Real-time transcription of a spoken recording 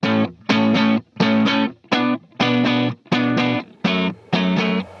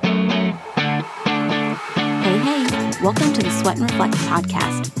Welcome to the Sweat and Reflect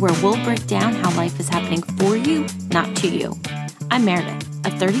podcast, where we'll break down how life is happening for you, not to you. I'm Meredith, a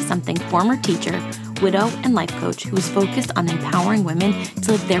 30-something former teacher, widow, and life coach who is focused on empowering women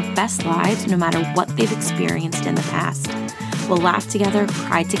to live their best lives no matter what they've experienced in the past. We'll laugh together,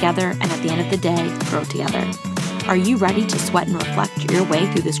 cry together, and at the end of the day, grow together. Are you ready to sweat and reflect your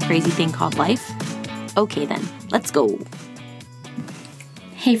way through this crazy thing called life? Okay then, let's go.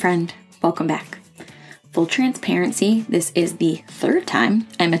 Hey friend, welcome back. Full transparency, this is the third time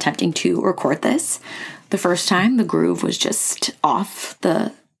I'm attempting to record this. The first time, the groove was just off,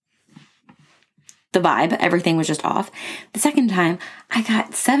 the vibe, everything was just off. The second time, I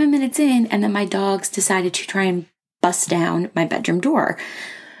got 7 minutes in and then my dogs decided to try and bust down my bedroom door.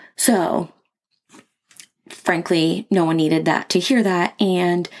 So, frankly, no one needed that to hear that,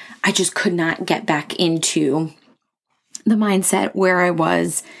 and I just could not get back into the mindset where I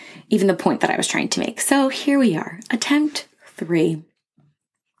was, even the point that I was trying to make. So here we are, attempt 3.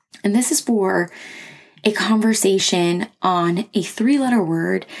 And this is for a conversation on a 3-letter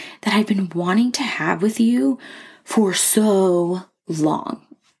word that I've been wanting to have with you for so long,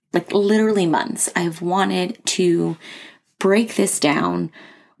 like literally months. I've wanted to break this down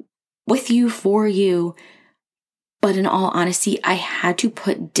with you, for you, but in all honesty, I had to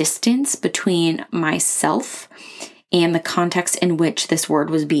put distance between myself and the context in which this word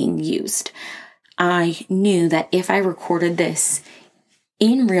was being used. I knew that if I recorded this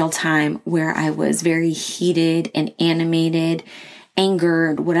in real time, where I was very heated and animated,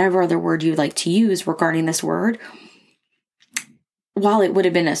 angered, whatever other word you'd like to use regarding this word, while it would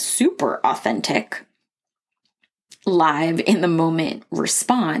have been a super authentic, live in the moment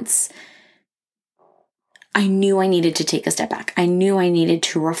response, I knew I needed to take a step back. I knew I needed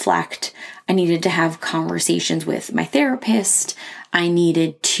to reflect. I needed to have conversations with my therapist. I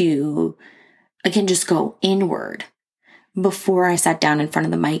needed to, again, just go inward before I sat down in front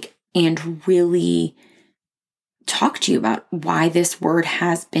of the mic and really talk to you about why this word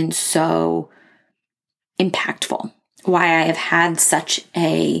has been so impactful, why I have had such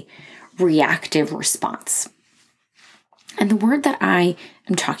a reactive response. And the word that I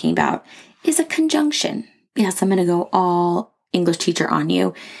am talking about is a conjunction. Yes, I'm going to go all English teacher on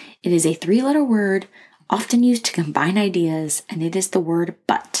you. It is a 3-letter word, often used to combine ideas, and it is the word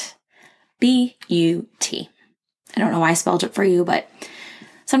but. B-U-T. I don't know why I spelled it for you, but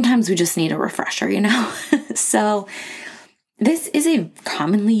sometimes we just need a refresher, you know? So this is a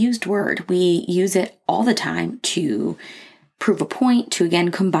commonly used word. We use it all the time to prove a point, to again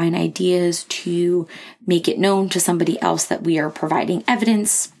combine ideas, to make it known to somebody else that we are providing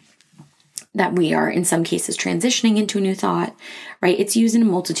evidence, that we are in some cases transitioning into a new thought, right? It's used in a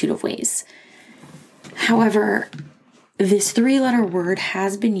multitude of ways. However, this 3-letter word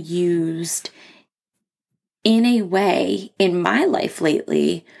has been used in a way in my life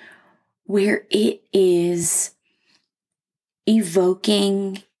lately where it is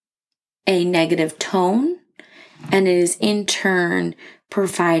evoking a negative tone, and it is in turn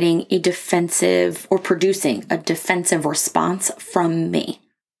providing a defensive or producing a defensive response from me.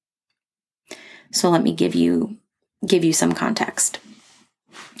 So let me give you some context.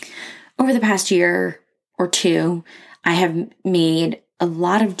 Over the past year or two, I have made a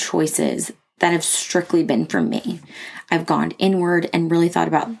lot of choices that have strictly been for me. I've gone inward and really thought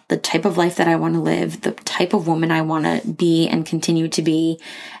about the type of life that I want to live, the type of woman I want to be and continue to be,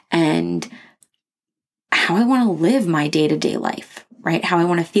 and how I want to live my day-to-day life, right? How I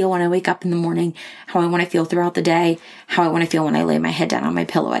want to feel when I wake up in the morning, how I want to feel throughout the day, how I want to feel when I lay my head down on my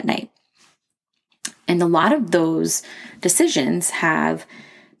pillow at night. And a lot of those decisions have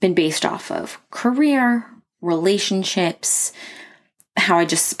been based off of career, relationships, how I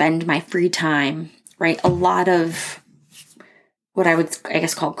just spend my free time, right? A lot of what I would, I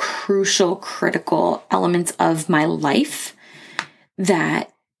guess, call crucial, critical elements of my life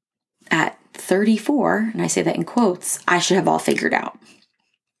that at 34, and I say that in quotes, I should have all figured out.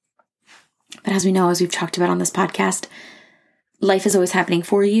 But as we know, as we've talked about on this podcast, life is always happening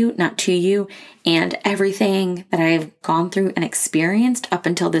for you, not to you. And everything that I've gone through and experienced up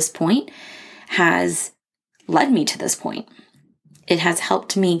until this point has led me to this point. It has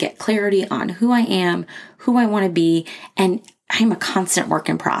helped me get clarity on who I am, who I want to be, and I'm a constant work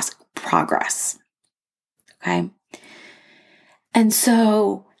in progress. Okay? And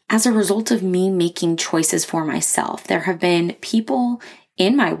so, as a result of me making choices for myself, there have been people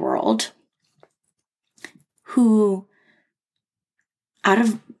in my world who, out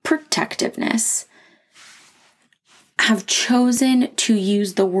of protectiveness, have chosen to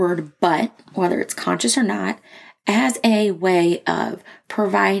use the word but, whether it's conscious or not, as a way of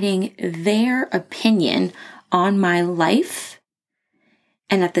providing their opinion on my life,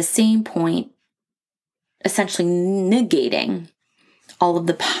 and at the same point, essentially negating all of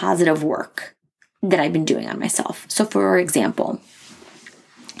the positive work that I've been doing on myself. So for example,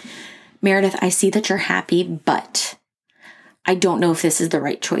 Meredith, I see that you're happy, but I don't know if this is the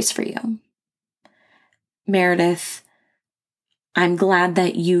right choice for you. Meredith, I'm glad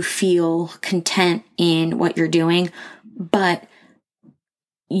that you feel content in what you're doing, but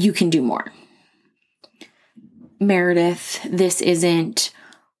you can do more. Meredith, this isn't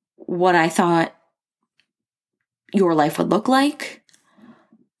what I thought your life would look like,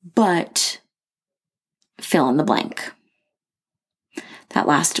 but fill in the blank. That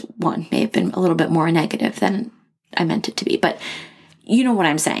last one may have been a little bit more negative than I meant it to be, but you know what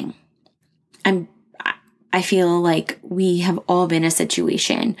I'm saying. I feel like we have all been in a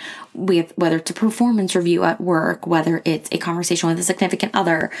situation with, whether it's a performance review at work, whether it's a conversation with a significant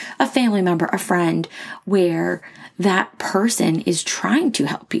other, a family member, a friend, where that person is trying to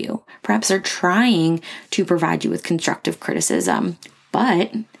help you. Perhaps they're trying to provide you with constructive criticism,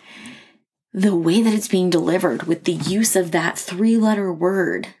 but the way that it's being delivered with the use of that 3-letter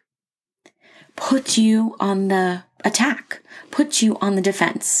word puts you on the attack, puts you on the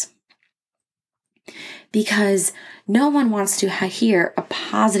defense. Because no one wants to hear a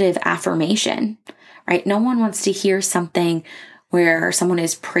positive affirmation, right? No one wants to hear something where someone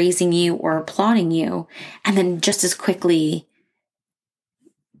is praising you or applauding you and then just as quickly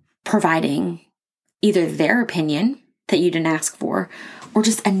providing either their opinion that you didn't ask for or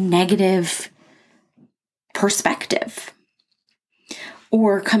just a negative perspective,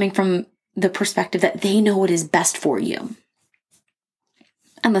 or coming from the perspective that they know what is best for you.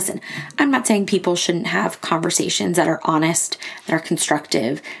 And listen, I'm not saying people shouldn't have conversations that are honest, that are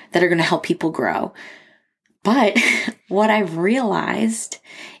constructive, that are going to help people grow. But what I've realized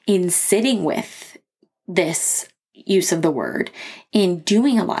in sitting with this use of the word, in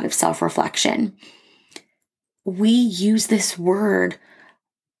doing a lot of self-reflection, we use this word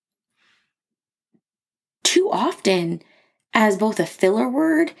too often as both a filler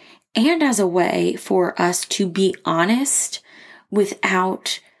word and as a way for us to be honest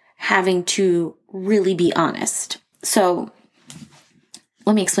without having to really be honest. So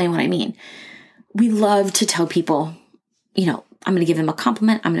let me explain what I mean. We love to tell people, I'm going to give them a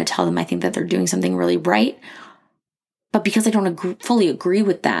compliment. I'm going to tell them I think that they're doing something really right. But because I don't fully agree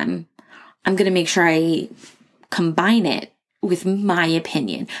with them, I'm going to make sure I combine it with my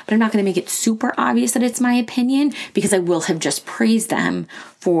opinion. But I'm not going to make it super obvious that it's my opinion because I will have just praised them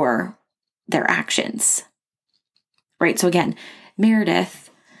for their actions. Right? So again,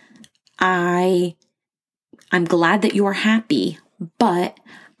 Meredith, I'm glad that you're happy, but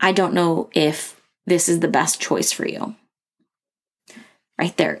I don't know if this is the best choice for you.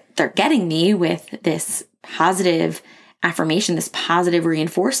 Right? They're getting me with this positive affirmation, this positive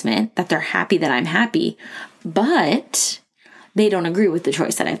reinforcement that they're happy that I'm happy, but they don't agree with the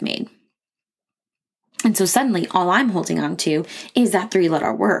choice that I've made. And so suddenly all I'm holding on to is that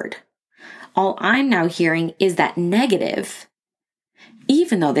 3-letter word. All I'm now hearing is that negative,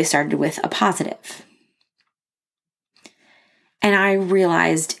 even though they started with a positive. And I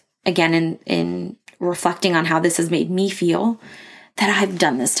realized, again, in reflecting on how this has made me feel, that I've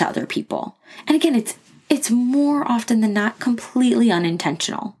done this to other people. And again, it's more often than not completely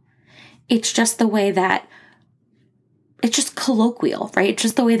unintentional. It's just the way that, it's just colloquial, right? It's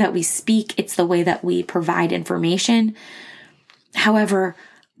just the way that we speak. It's the way that we provide information. However,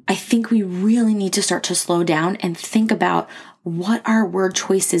 I think we really need to start to slow down and think about what our word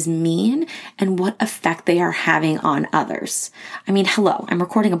choices mean and what effect they are having on others. I mean, hello, I'm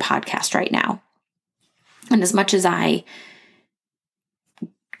recording a podcast right now. And as much as I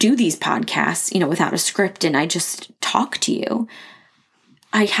do these podcasts, without a script and I just talk to you,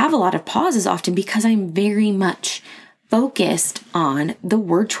 I have a lot of pauses often because I'm very much focused on the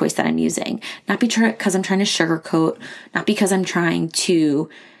word choice that I'm using. Not because I'm trying to sugarcoat, not because I'm trying to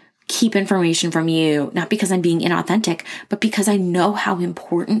keep information from you, not because I'm being inauthentic, but because I know how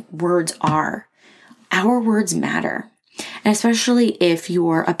important words are. Our words matter. And especially if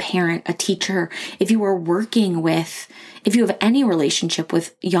you're a parent, a teacher, if you are working with, if you have any relationship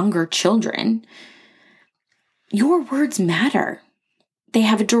with younger children, your words matter. They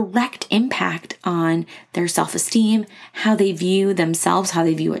have a direct impact on their self-esteem, how they view themselves, how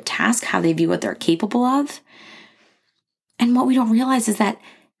they view a task, how they view what they're capable of. And what we don't realize is that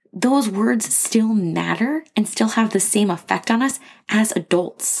those words still matter and still have the same effect on us as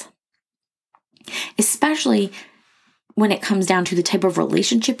adults. Especially when it comes down to the type of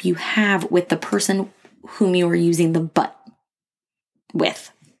relationship you have with the person whom you are using the but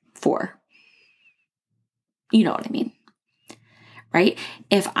with for. You know what I mean, right?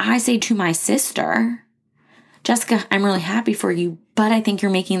 If I say to my sister, Jessica, I'm really happy for you, but I think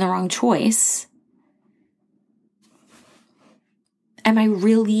you're making the wrong choice. Am I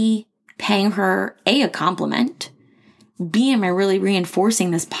really paying her A compliment? B, am I really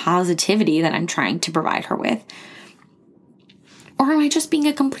reinforcing this positivity that I'm trying to provide her with? Or am I just being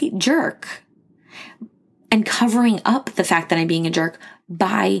a complete jerk and covering up the fact that I'm being a jerk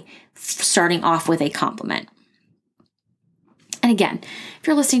by starting off with a compliment? And again, if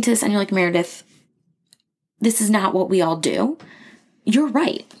you're listening to this and you're like, Meredith, this is not what we all do. You're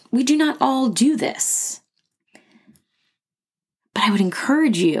right. We do not all do this. But I would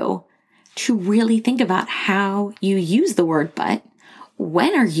encourage you to really think about how you use the word but,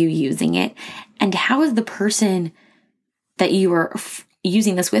 when are you using it, and how is the person that you are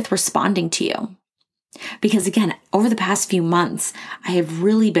using this with responding to you? Because again, over the past few months, I have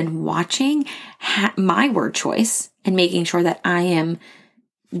really been watching my word choice and making sure that I am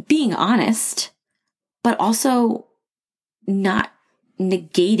being honest, but also not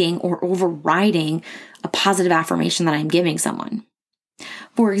negating or overriding a positive affirmation that I'm giving someone.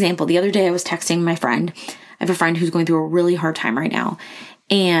 For example, the other day I was texting my friend. I have a friend who's going through a really hard time right now.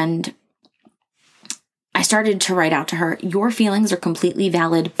 And I started to write out to her, your feelings are completely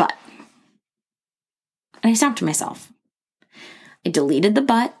valid, but. And I stopped myself. I deleted the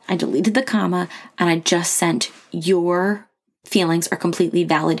but, I deleted the comma, and I just sent, your feelings are completely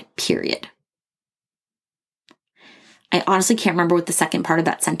valid, period. I honestly can't remember what the second part of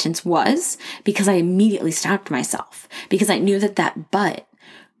that sentence was because I immediately stopped myself because I knew that that but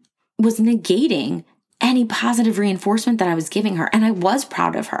was negating any positive reinforcement that I was giving her. And I was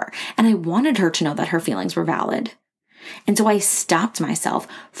proud of her and I wanted her to know that her feelings were valid. And so I stopped myself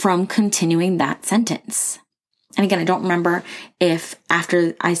from continuing that sentence. And again, I don't remember if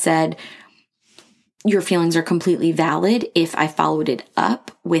after I said, your feelings are completely valid, if I followed it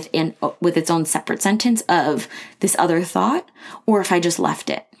up with its own separate sentence of this other thought, or if I just left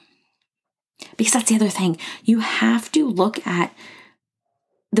it. Because that's the other thing. You have to look at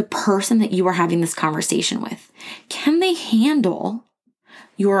the person that you are having this conversation with. Can they handle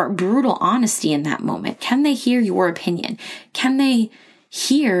your brutal honesty in that moment? Can they hear your opinion? Can they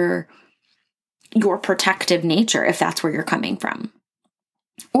hear your protective nature if that's where you're coming from?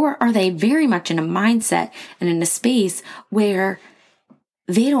 Or are they very much in a mindset and in a space where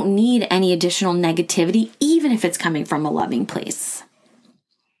they don't need any additional negativity, even if it's coming from a loving place?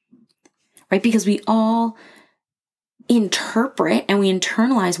 Right? Because we all interpret and we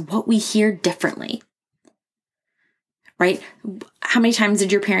internalize what we hear differently. Right? How many times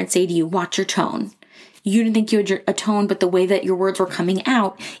did your parents say to you, watch your tone? You didn't think you had a tone, but the way that your words were coming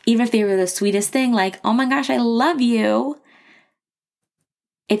out, even if they were the sweetest thing, like, oh my gosh, I love you.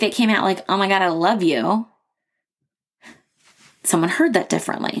 If it came out like, oh my God, I love you, someone heard that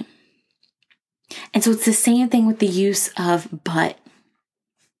differently. And so it's the same thing with the use of but.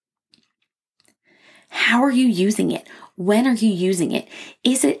 How are you using it? When are you using it?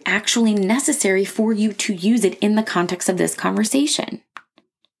 Is it actually necessary for you to use it in the context of this conversation?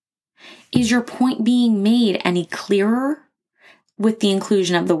 Is your point being made any clearer with the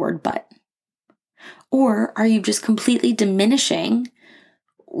inclusion of the word but? Or are you just completely diminishing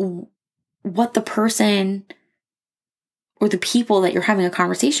what the person or the people that you're having a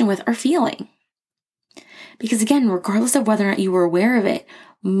conversation with are feeling? Because again, regardless of whether or not you were aware of it,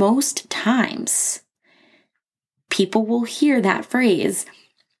 most times people will hear that phrase,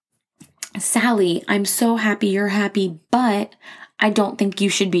 Sally, I'm so happy you're happy, but I don't think you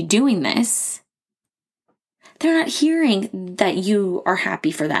should be doing this. They're not hearing that you are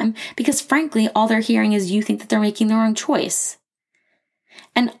happy for them because frankly, all they're hearing is you think that they're making the wrong choice.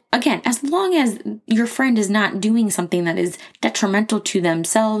 And again, as long as your friend is not doing something that is detrimental to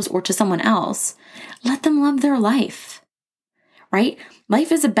themselves or to someone else, let them love their life, right?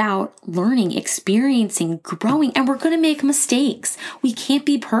 Life is about learning, experiencing, growing, and we're going to make mistakes. We can't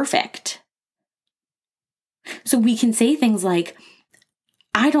be perfect. So we can say things like,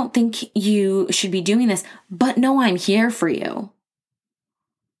 I don't think you should be doing this, but no, I'm here for you.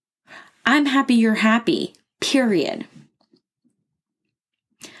 I'm happy you're happy, period.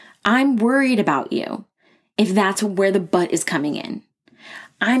 I'm worried about you, if that's where the but is coming in.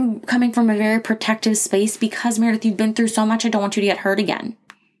 I'm coming from a very protective space because, Meredith, you've been through so much, I don't want you to get hurt again.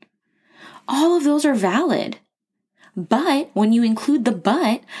 All of those are valid. But when you include the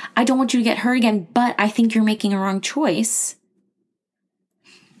but, I don't want you to get hurt again, but I think you're making a wrong choice.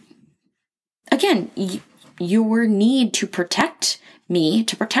 Again, your need to protect me,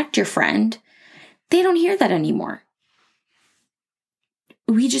 to protect your friend, they don't hear that anymore.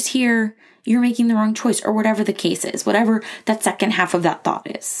 we just hear you're making the wrong choice or whatever the case is, whatever that second half of that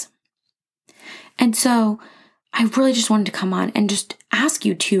thought is. And so I really just wanted to come on and just ask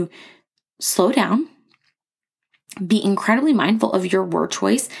you to slow down, be incredibly mindful of your word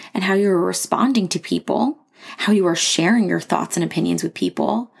choice and how you're responding to people, how you are sharing your thoughts and opinions with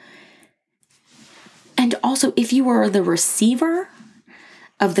people. And also, if you are the receiver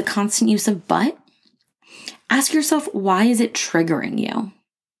of the constant use of but, ask yourself, why is it triggering you?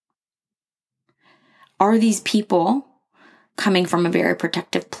 Are these people coming from a very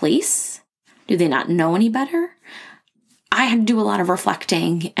protective place? Do they not know any better? I had to do a lot of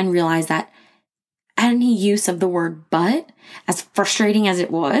reflecting and realize that any use of the word but, as frustrating as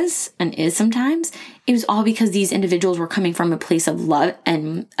it was and is sometimes, it was all because these individuals were coming from a place of love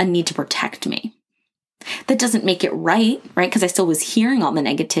and a need to protect me. That doesn't make it right? Because I still was hearing all the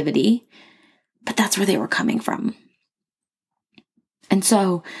negativity, but that's where they were coming from. And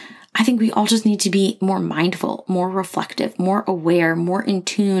so I think we all just need to be more mindful, more reflective, more aware, more in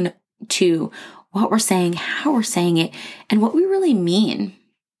tune to what we're saying, how we're saying it, and what we really mean.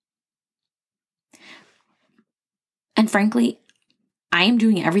 And frankly, I am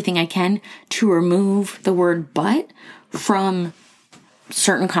doing everything I can to remove the word but from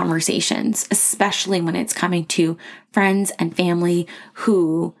certain conversations, especially when it's coming to friends and family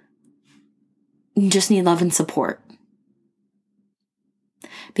who just need love and support.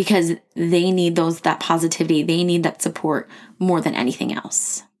 Because they need that positivity, they need that support more than anything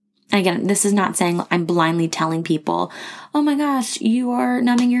else. And again, this is not saying I'm blindly telling people, oh my gosh, you are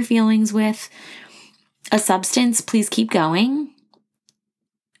numbing your feelings with a substance, please keep going.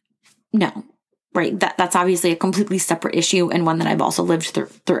 No, right? That's obviously a completely separate issue and one that I've also lived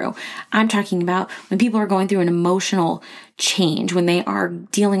through. I'm talking about when people are going through an emotional change, when they are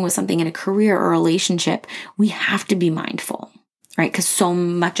dealing with something in a career or relationship, we have to be mindful, right? Because so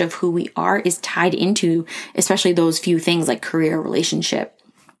much of who we are is tied into, especially those few things like career, relationship,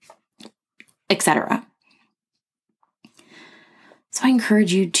 etc. So I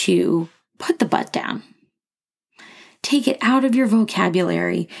encourage you to put the but down. Take it out of your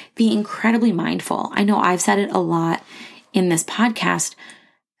vocabulary. Be incredibly mindful. I know I've said it a lot in this podcast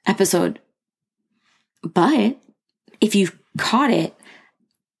episode, but if you've caught it,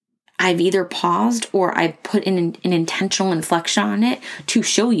 I've either paused or I've put in an intentional inflection on it to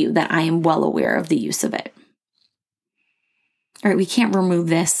show you that I am well aware of the use of it. All right, we can't remove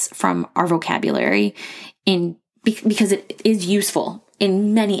this from our vocabulary because it is useful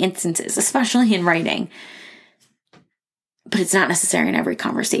in many instances, especially in writing. But it's not necessary in every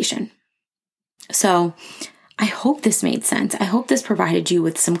conversation. So I hope this made sense. I hope this provided you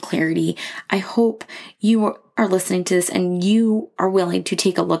with some clarity. I hope you are listening to this and you are willing to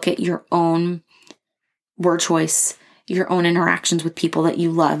take a look at your own word choice, your own interactions with people that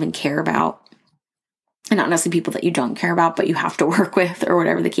you love and care about. And not necessarily people that you don't care about, but you have to work with or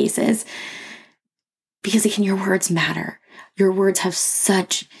whatever the case is. Because again, your words matter. Your words have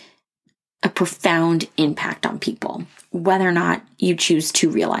such a profound impact on people, whether or not you choose to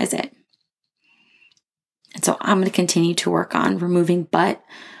realize it. And so I'm going to continue to work on removing but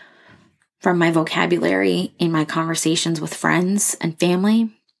from my vocabulary in my conversations with friends and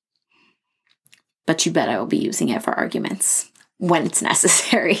family. But you bet I will be using it for arguments when it's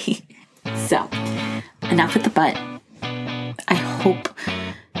necessary. So enough with the but. I hope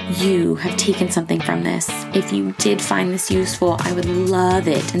you have taken something from this. If you did find this useful, I would love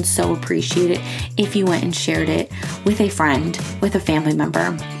it and so appreciate it if you went and shared it with a friend, with a family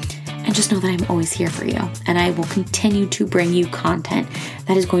member. And just know that I'm always here for you. And I will continue to bring you content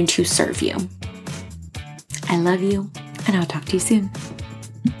that is going to serve you. I love you, and I'll talk to you soon.